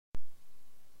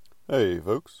Hey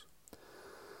folks,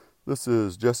 this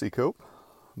is Jesse Cope,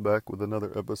 back with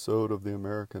another episode of the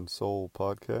American Soul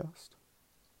Podcast.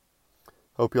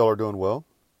 Hope y'all are doing well,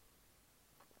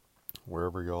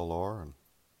 wherever y'all are, and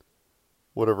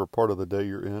whatever part of the day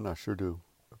you're in. I sure do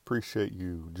appreciate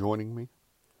you joining me,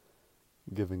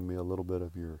 giving me a little bit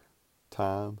of your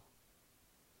time.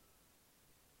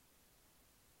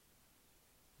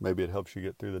 Maybe it helps you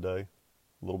get through the day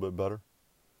a little bit better,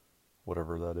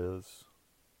 whatever that is.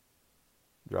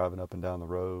 Driving up and down the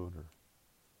road, or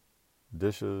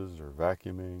dishes, or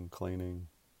vacuuming, cleaning,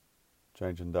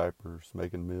 changing diapers,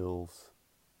 making meals,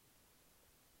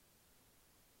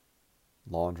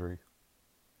 laundry,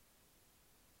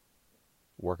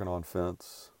 working on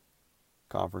fence,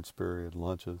 conference period,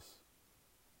 lunches,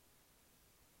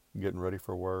 getting ready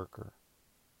for work, or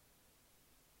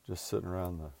just sitting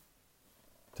around the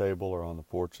table or on the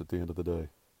porch at the end of the day.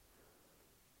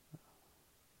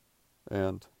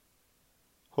 And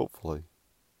hopefully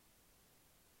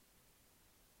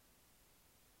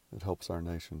it helps our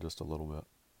nation just a little bit.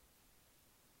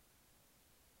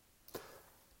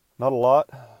 Not a lot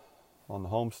on the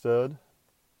homestead.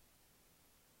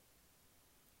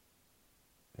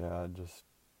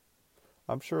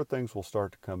 I'm sure things will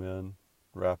start to come in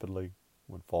rapidly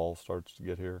when fall starts to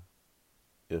get here,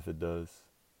 if it does.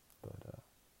 But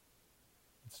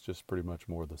it's just pretty much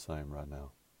more of the same right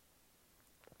now.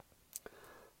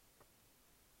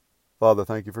 Father,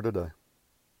 thank you for today.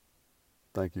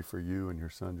 Thank you for you and your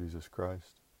Son, Jesus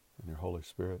Christ, and your Holy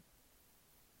Spirit.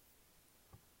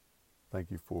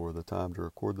 Thank you for the time to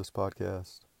record this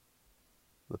podcast,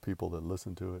 the people that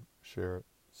listen to it, share it,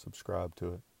 subscribe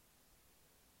to it.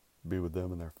 Be with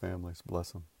them and their families.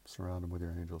 Bless them. Surround them with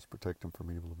your angels. Protect them from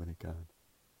evil of any kind.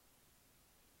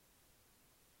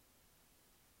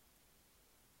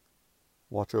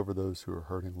 Watch over those who are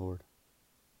hurting, Lord.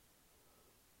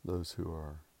 Those who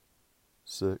are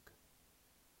sick.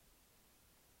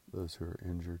 Those who are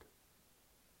injured.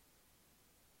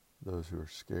 Those who are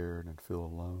scared and feel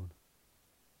alone.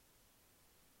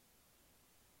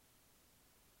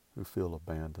 Who feel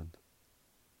abandoned.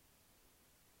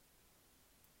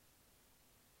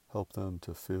 Help them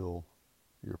to feel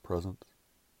your presence.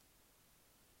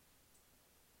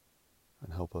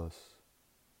 And help us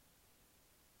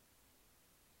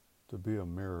to be a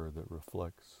mirror that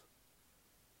reflects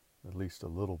at least a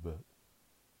little bit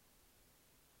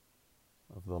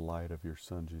of the light of your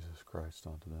Son, Jesus Christ,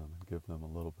 onto them, and give them a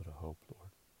little bit of hope, Lord.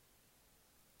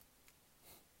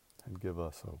 And give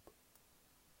us hope.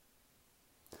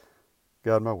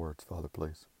 Guide my words, Father,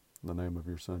 please. In the name of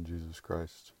your Son, Jesus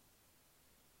Christ,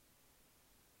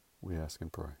 we ask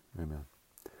and pray. Amen.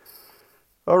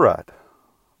 All right.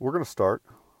 We're going to start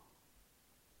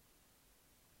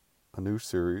a new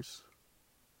series,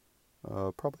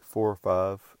 probably 4 or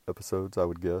 5 episodes, I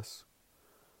would guess.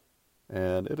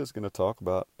 And it is going to talk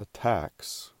about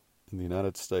attacks in the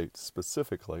United States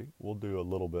specifically. We'll do a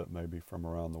little bit maybe from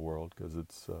around the world, because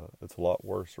it's a lot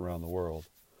worse around the world,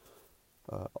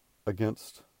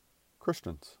 against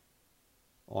Christians,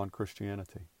 on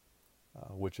Christianity,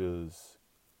 which is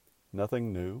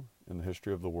nothing new in the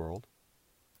history of the world.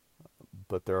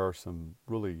 But there are some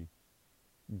really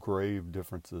grave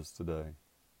differences today.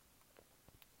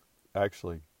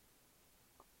 Actually,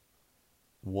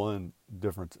 one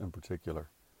difference in particular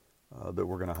that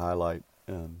we're going to highlight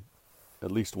in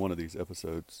at least one of these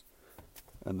episodes,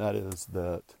 and that is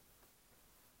that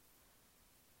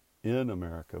in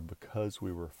America, because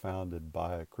we were founded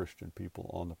by a Christian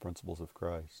people on the principles of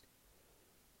Christ,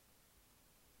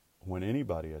 when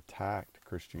anybody attacked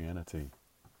Christianity,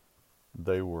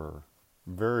 they were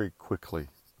very quickly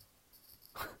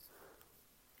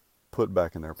put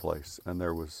back in their place, and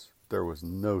there was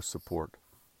no support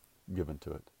given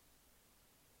to it.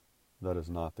 That is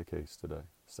not the case today,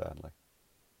 sadly.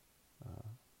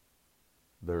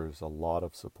 There's a lot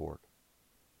of support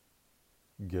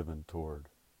given toward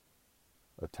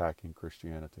attacking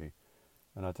Christianity.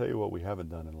 And I tell you what we haven't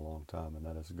done in a long time, and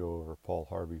that is go over Paul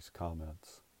Harvey's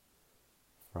comments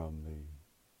from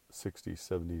the 60s,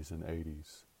 70s, and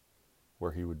 80s,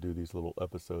 where he would do these little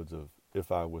episodes of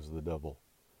If I Was the Devil.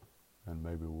 And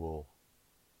maybe we'll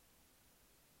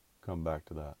come back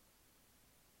to that.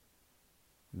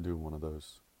 Do one of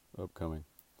those upcoming.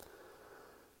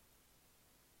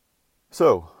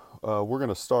 So, we're going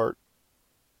to start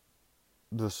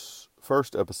this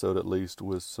first episode, at least,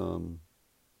 with some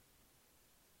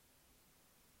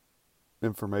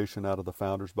information out of the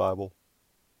Founders Bible.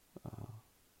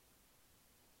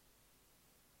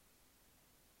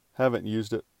 Haven't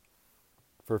used it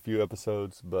for a few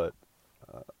episodes, but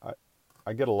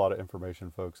I get a lot of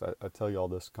information, folks. I tell you all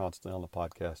this constantly on the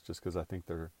podcast just because I think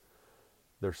they're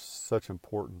such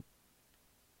important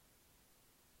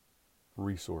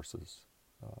resources.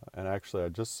 And actually, I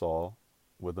just saw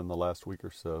within the last week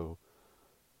or so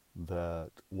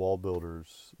that Wall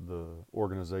Builders, the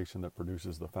organization that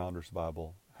produces the Founders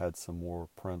Bible, had some more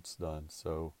prints done.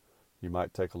 So you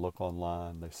might take a look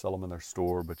online. They sell them in their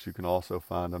store, but you can also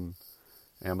find them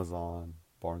Amazon,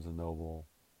 Barnes & Noble,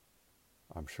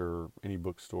 I'm sure any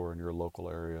bookstore in your local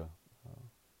area,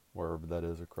 wherever that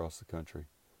is across the country.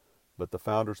 But the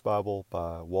Founders Bible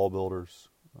by Wall Builders,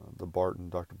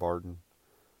 Dr. Barton,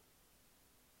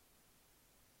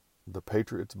 the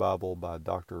Patriots Bible by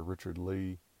Dr. Richard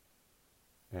Lee,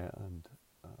 and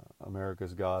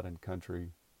America's God and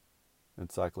Country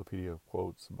Encyclopedia of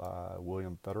Quotes by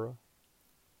William Federer,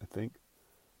 I think.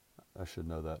 I should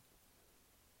know that.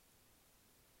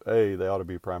 A, they ought to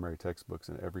be primary textbooks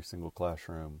in every single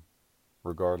classroom,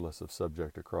 regardless of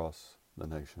subject across the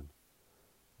nation.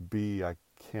 B, I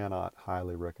cannot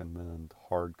highly recommend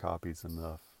hard copies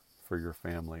enough for your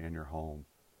family and your home.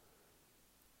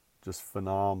 Just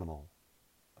phenomenal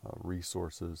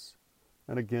resources.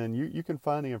 And again, you can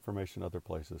find the information other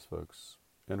places, folks.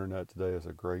 Internet today is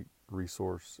a great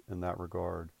resource in that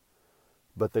regard.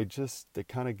 But they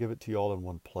kind of give it to you all in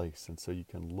one place. And so you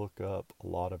can look up a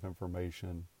lot of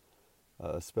information,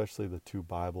 especially the two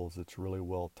Bibles. It's really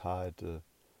well tied to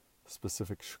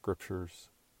specific scriptures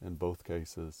in both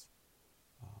cases.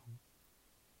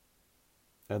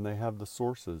 And they have the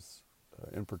sources,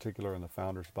 in particular in the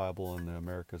Founders Bible and the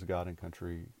America's God and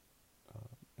Country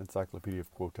Encyclopedia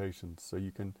of Quotations. So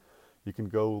you can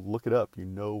go look it up. You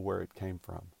know where it came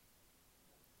from.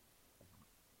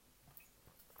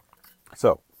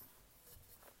 So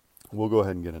we'll go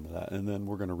ahead and get into that. And then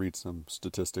we're going to read some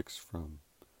statistics from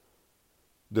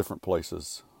different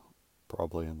places,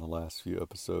 probably in the last few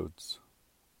episodes.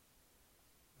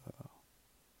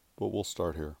 But we'll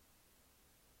start here.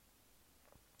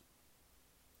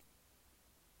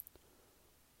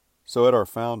 So at our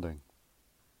founding,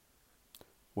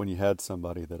 when you had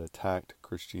somebody that attacked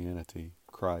Christianity,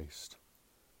 Christ,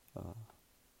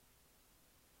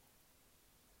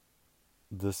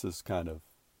 this is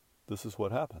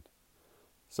what happened.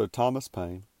 So Thomas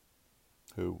Paine,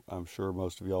 who I'm sure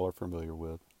most of y'all are familiar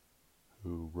with,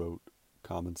 who wrote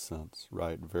Common Sense,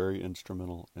 right? Very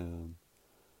instrumental in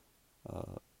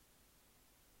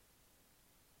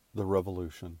the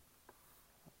Revolution.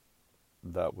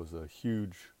 That was a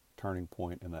huge turning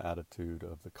point in the attitude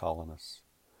of the colonists.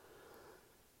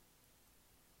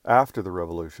 After the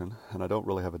Revolution, and I don't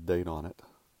really have a date on it,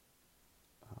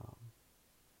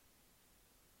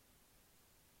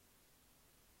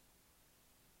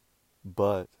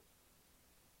 but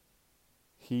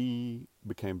he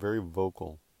became very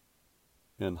vocal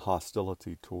in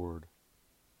hostility toward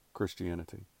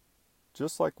Christianity,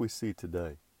 just like we see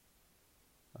today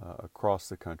across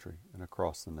the country and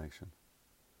across the nation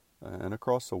and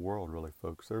across the world, really,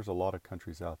 folks. There's a lot of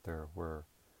countries out there where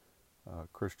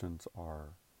Christians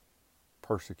are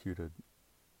persecuted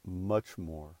much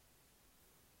more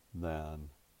than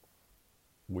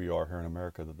we are here in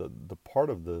America. The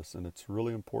part of this, and it's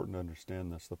really important to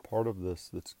understand this, the part of this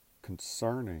that's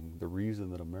concerning, the reason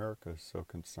that America is so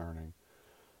concerning,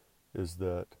 is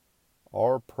that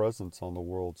our presence on the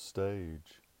world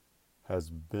stage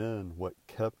has been what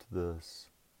kept this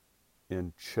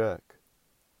in check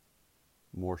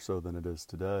more so than it is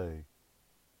today,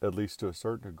 at least to a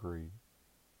certain degree,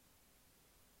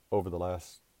 over the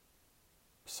last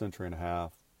century and a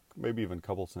half, maybe even a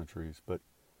couple centuries. But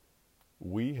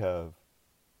we have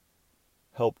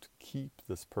helped keep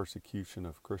this persecution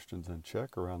of Christians in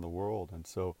check around the world. And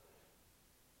so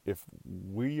if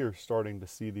we are starting to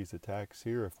see these attacks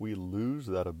here, if we lose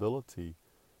that ability,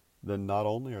 then not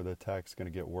only are the attacks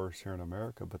going to get worse here in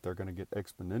America, but they're going to get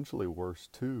exponentially worse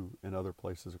too in other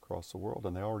places across the world.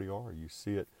 And they already are. You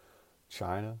see it,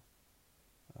 China,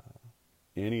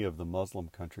 any of the Muslim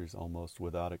countries almost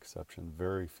without exception,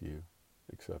 very few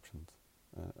exceptions.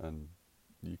 And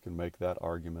you can make that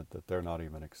argument that they're not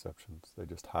even exceptions. They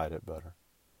just hide it better.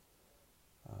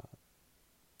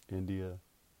 India,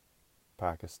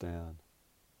 Pakistan,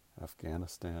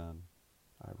 Afghanistan,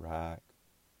 Iraq,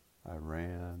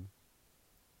 Iran,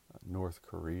 North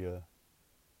Korea,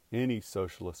 any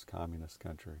socialist communist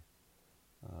country.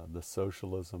 The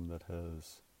socialism that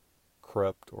has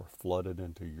crept or flooded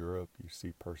into Europe, you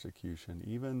see persecution.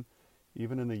 Even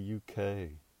in the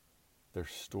UK,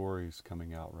 there's stories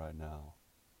coming out right now.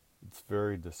 It's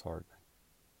very disheartening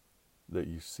that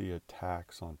you see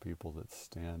attacks on people that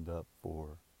stand up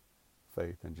for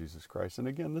faith in Jesus Christ. And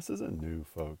again, this isn't new,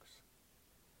 folks.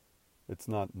 It's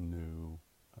not new,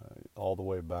 all the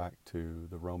way back to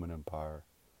the Roman Empire.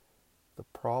 The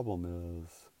problem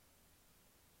is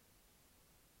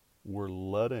we're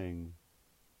letting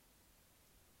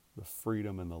the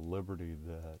freedom and the liberty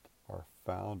that our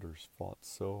founders fought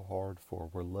so hard for,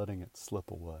 we're letting it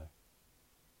slip away.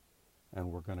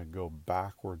 And we're going to go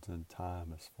backwards in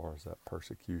time as far as that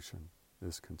persecution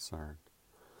is concerned.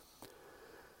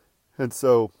 And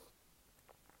so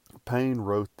Paine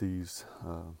wrote these,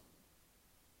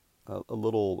 a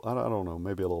little, I don't know,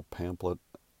 maybe a little pamphlet,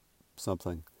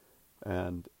 something,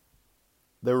 and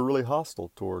they were really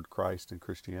hostile toward Christ and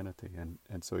Christianity.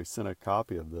 And so he sent a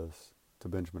copy of this to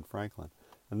Benjamin Franklin.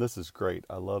 And this is great.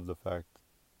 I love the fact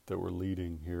that we're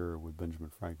leading here with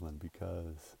Benjamin Franklin,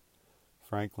 because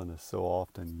Franklin is so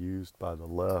often used by the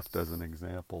left as an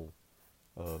example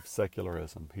of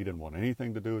secularism. He didn't want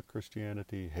anything to do with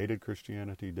Christianity, hated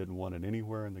Christianity, didn't want it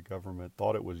anywhere in the government,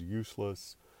 thought it was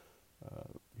useless,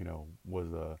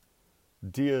 was a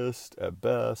deist at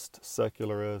best,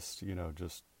 secularist,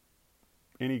 just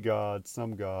any god,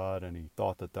 some god, and he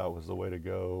thought that that was the way to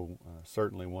go.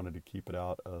 Certainly wanted to keep it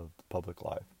out of the public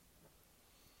life,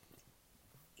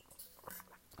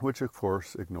 which of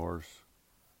course ignores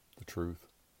the truth,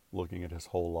 looking at his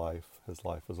whole life, his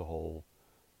life as a whole,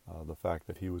 the fact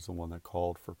that he was the one that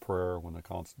called for prayer when the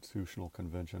Constitutional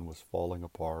Convention was falling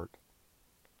apart.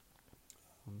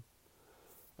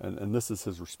 And this is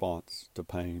his response to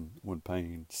Paine when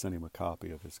Paine sent him a copy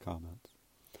of his comments.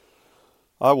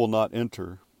 I will not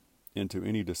enter into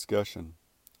any discussion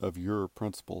of your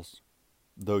principles,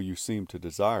 though you seem to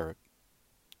desire it.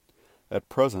 At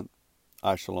present,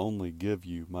 I shall only give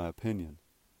you my opinion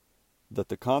that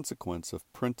the consequence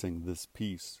of printing this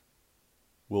piece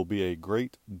will be a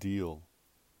great deal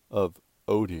of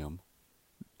odium,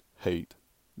 hate,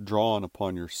 drawn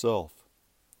upon yourself,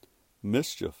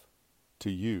 mischief to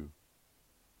you,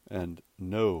 and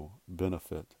no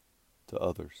benefit to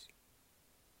others.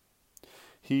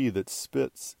 He that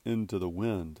spits into the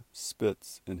wind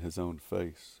spits in his own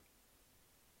face.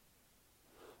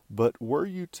 But were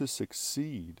you to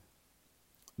succeed,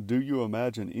 do you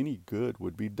imagine any good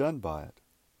would be done by it?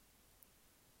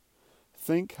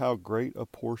 Think how great a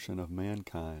portion of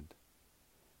mankind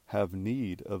have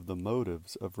need of the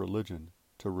motives of religion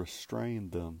to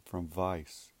restrain them from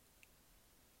vice,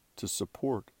 to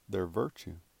support their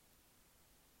virtue.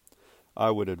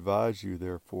 I would advise you,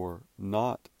 therefore,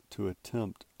 not to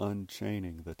attempt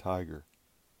unchaining the tiger,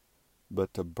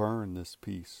 but to burn this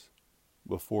piece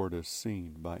before it is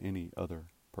seen by any other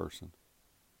person.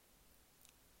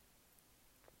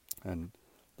 And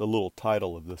the little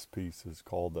title of this piece is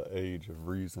called The Age of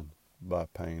Reason by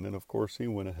Paine. And of course he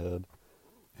went ahead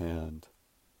and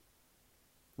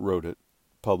wrote it,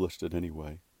 published it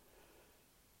anyway.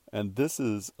 And this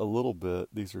is a little bit,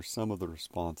 these are some of the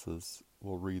responses.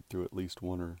 We'll read through at least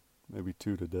one or maybe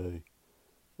two today.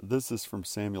 This is from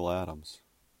Samuel Adams.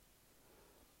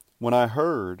 When I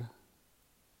heard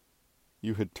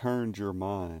you had turned your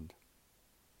mind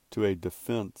to a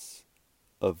defense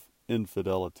of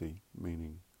infidelity,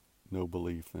 meaning no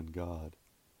belief in God,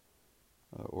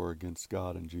 or against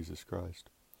God and Jesus Christ,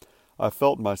 I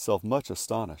felt myself much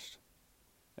astonished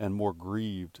and more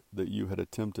grieved that you had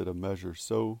attempted a measure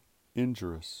so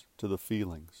injurious to the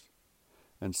feelings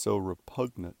and so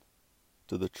repugnant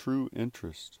to the true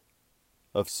interest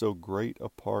of so great a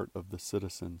part of the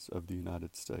citizens of the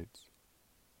United States.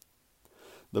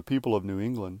 The people of New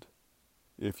England,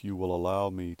 if you will allow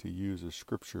me to use a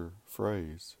scripture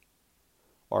phrase,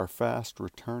 are fast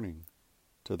returning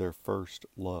to their first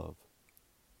love.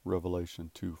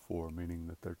 Revelation 2:4, meaning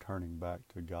that they're turning back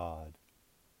to God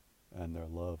and their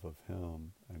love of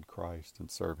Him and Christ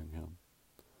and serving Him.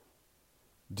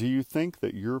 Do you think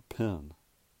that your pen,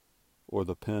 or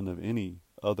the pen of any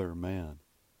other man,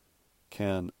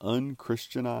 can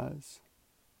unchristianize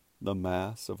the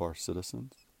mass of our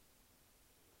citizens?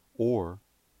 Or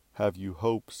have you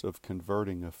hopes of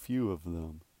converting a few of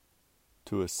them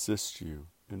to assist you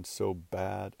in so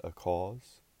bad a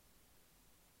cause?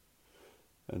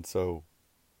 And so,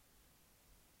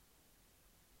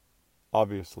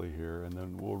 obviously here, and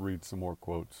then we'll read some more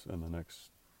quotes in the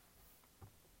next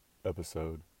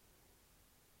episode,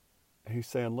 he's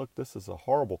saying, look, this is a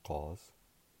horrible cause.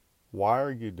 Why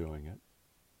are you doing it?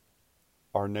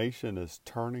 Our nation is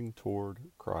turning toward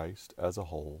Christ as a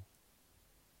whole.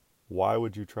 Why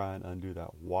would you try and undo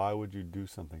that? Why would you do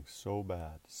something so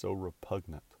bad, so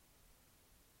repugnant,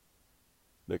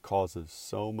 that causes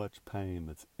so much pain,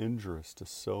 that's injurious to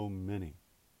so many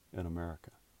in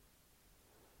America?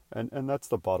 And that's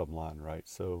the bottom line, right?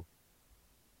 So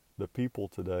the people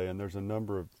today, and there's a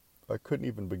number I couldn't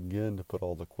even begin to put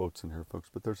all the quotes in here, folks,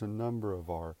 but there's a number of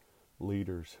our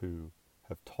leaders who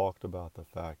have talked about the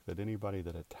fact that anybody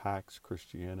that attacks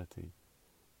Christianity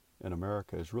in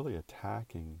America is really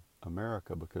attacking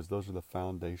America, because those are the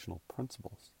foundational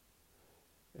principles.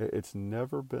 It's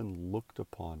never been looked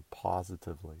upon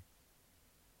positively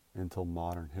until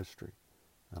modern history.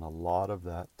 And a lot of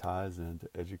that ties into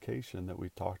education that we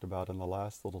talked about in the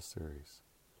last little series.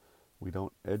 We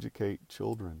don't educate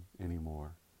children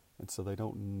anymore, and so they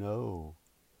don't know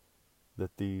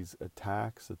that these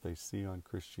attacks that they see on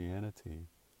Christianity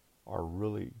are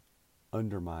really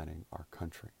undermining our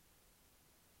country.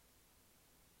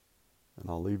 And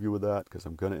I'll leave you with that, because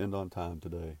I'm going to end on time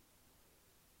today.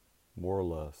 More or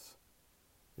less.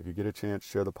 If you get a chance,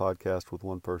 share the podcast with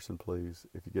one person, please.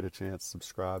 If you get a chance,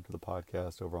 subscribe to the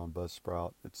podcast over on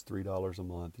Buzzsprout. It's $3 a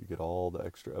month. You get all the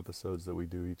extra episodes that we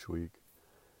do each week.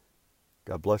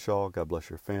 God bless y'all. God bless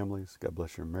your families. God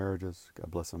bless your marriages.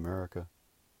 God bless America.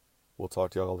 We'll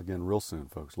talk to y'all again real soon,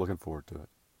 folks. Looking forward to it.